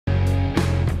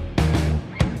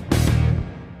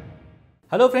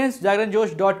Hello friends,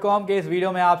 JagranJosh.com के इस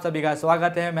video में आप सभी का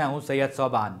स्वागत है। मैं हूं सैयद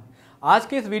सोबान। आज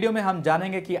के इस वीडियो में हम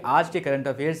जानेंगे कि आज के करंट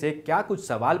अफेयर से क्या कुछ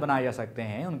सवाल बनाए जा सकते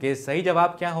हैं, उनके सही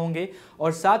जवाब क्या होंगे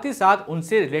और साथ ही साथ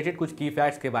उनसे रिलेटेड कुछ की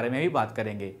फैक्ट्स के बारे में भी बात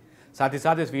करेंगे। साथ ही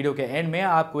साथ इस वीडियो के एंड में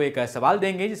आपको एक सवाल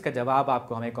देंगे जिसका जवाब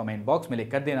आपको हमें कमेंट बॉक्स में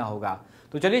लिख कर देना होगा।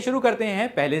 तो चलिए शुरू करते हैं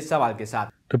पहले सवाल के साथ।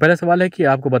 तो पहला सवाल है कि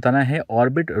आपको बताना है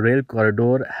orbit rail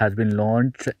corridor has been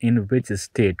launch in which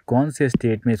state. कौन से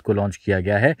स्टेट में इसको लॉन्च किया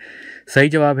गया है? सही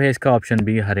जवाब है इसका ऑप्शन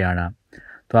बी, हरियाणा।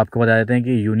 तो आपको बता देते हैं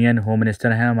कि यूनियन होम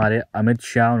मिनिस्टर हैं हमारे अमित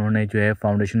शाह, उन्होंने जो है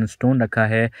फाउंडेशन स्टोन रखा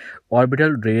है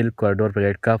ऑर्बिटल रेल कॉरिडोर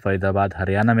प्रोजेक्ट का फरीदाबाद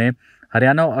हरियाणा में।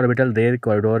 हरियाणा ऑर्बिटल रेल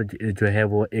कॉरिडोर जो है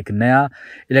वो एक नया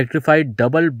electrified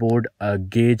double board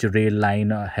gauge rail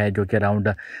line है जो कि अराउंड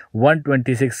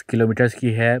 126 किलोमीटर्स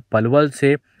की है, पलवल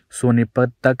से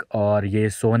सोनीपत तक, और ये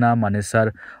सोहना,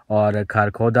 मानेसर और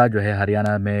खारखौदा जो है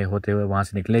हरियाणा में होते हुए वहाँ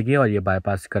से निकलेगी और ये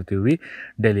बाईपास करती हुई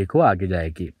दिल्ली को आगे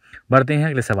जाएगी। बढ़ते हैं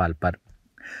अगले सवाल पर।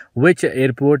 Which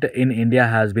airport in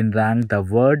India has been ranked the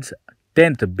world's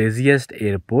 10th busiest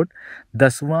airport?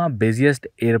 10वां busiest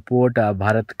airport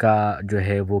Bharat का जो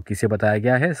है वो किसे बताया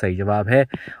गया है? सही जवाब है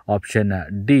option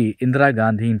D, Indira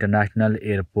Gandhi international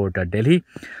airport Delhi.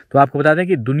 तो आपको बता दें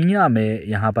कि दुनिया में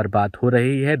यहाँ पर बात हो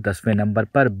रही है 10वें नंबर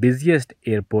पर बिजिएस्ट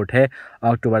एयरपोर्ट है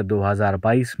अक्टूबर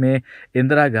 2022 में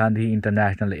इंदिरा गांधी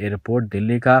इंटरनेशनल एयरपोर्ट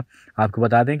दिल्ली का। आपको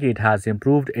बता दें कि it has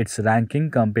improved it's ranking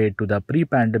compare to the pre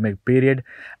pandemic period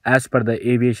as per the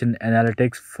aviation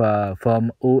analytics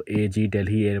firm OAG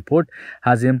Delhi Airport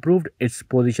has improved its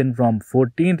position from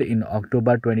 14th in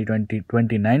October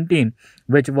 2019,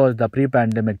 which was the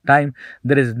pre-pandemic time.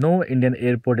 There is no Indian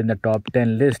airport in the top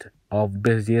 10 list of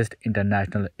busiest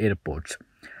international airports.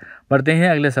 बढ़ते हैं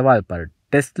अगले सवाल पर।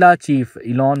 Tesla chief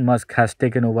Elon Musk has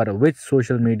taken over which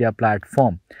social media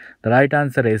platform? The right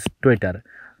answer is Twitter.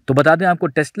 तो बता दें आपको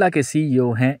Tesla के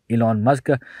CEO हैं Elon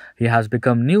Musk. He has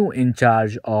become new in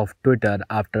charge of Twitter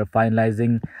after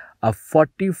finalising a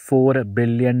 $44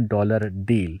 billion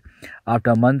deal.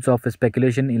 After months of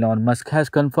speculation, Elon Musk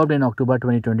has confirmed in October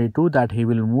 2022 that he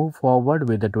will move forward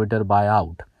with the Twitter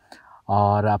buyout.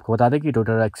 और आपको बता दें कि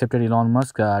Twitter accepted Elon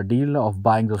Musk deal of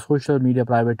buying the social media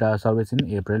private service in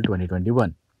April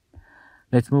 2021.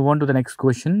 Let's move on to the next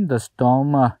question. The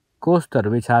Storm coaster,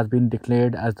 which has been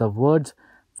declared as the world's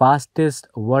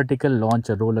fastest vertical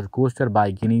launch roller coaster by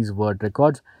Guinness World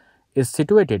Records, is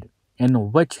situated in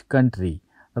which country?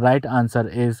 Right answer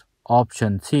is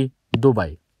option C,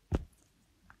 Dubai.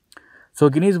 So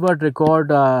Guinness World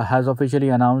Record has officially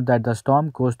announced that the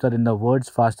Storm coaster in the world's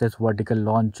fastest vertical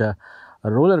launch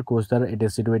roller coaster, it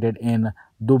is situated in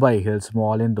Dubai Hills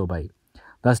Mall in Dubai.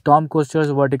 The Storm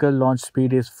coaster's vertical launch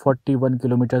speed is 41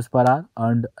 kilometers per hour,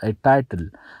 earned a title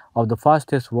of the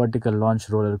fastest vertical launch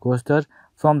roller coaster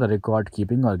from the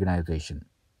record-keeping organization.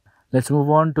 Let's move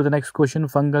on to the next question.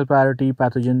 Fungal priority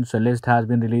pathogens list has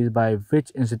been released by which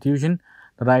institution?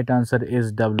 The right answer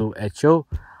is WHO.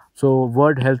 So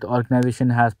World Health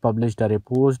Organization has published a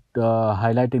report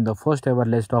highlighting the first ever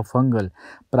list of fungal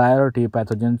priority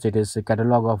pathogens. It is a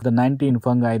catalog of the 19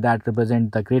 fungi that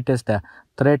represent the greatest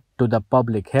threat to the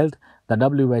public health. The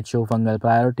WHO fungal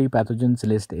priority pathogens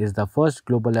list is the first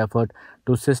global effort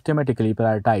to systematically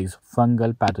prioritize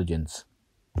fungal pathogens.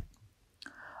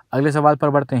 अगले सवाल पर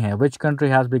बढ़ते हैं। Which country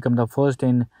has become the first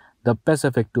in the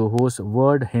Pacific to host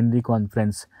World Hindi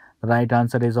Conference? The right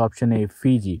answer is option A,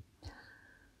 Fiji.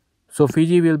 So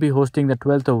Fiji will be hosting the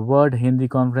 12th World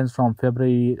Hindi Conference from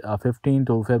February 15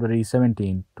 to February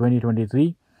 17,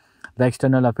 2023. The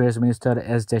External Affairs Minister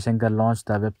S. Jaishankar launched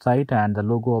the website and the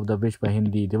logo of the Vishwa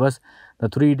Hindi Divas. The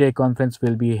 3-day conference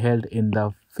will be held in the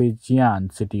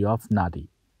Fijian city of Nadi.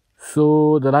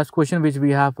 So the last question which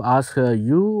we have asked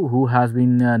you, who has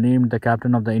been named the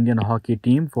captain of the Indian hockey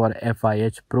team for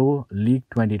FIH Pro League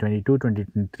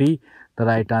 2022-2023? The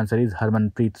right answer is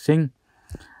Harmanpreet Singh.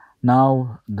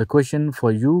 Now the question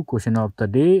for you, question of the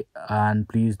day, and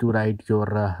please do write your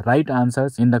right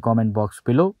answers in the comment box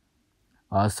below.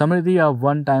 Samriddhi, a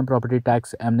one-time property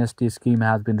tax amnesty scheme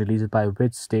has been released by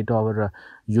which state or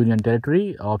union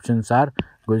territory? Options are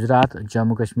Gujarat,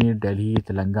 Jammu Kashmir, Delhi,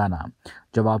 Telangana.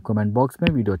 जब आप comment box में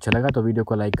video अच्छा लगा तो video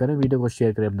को like करें, video को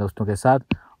share करें अपने दोस्तों के साथ,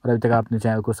 और अभी तक आपने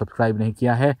चैनल को सब्सक्राइब नहीं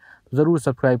किया है तो ज़रूर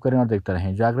सब्सक्राइब करें और देखते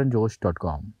रहें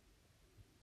JagranJosh.com।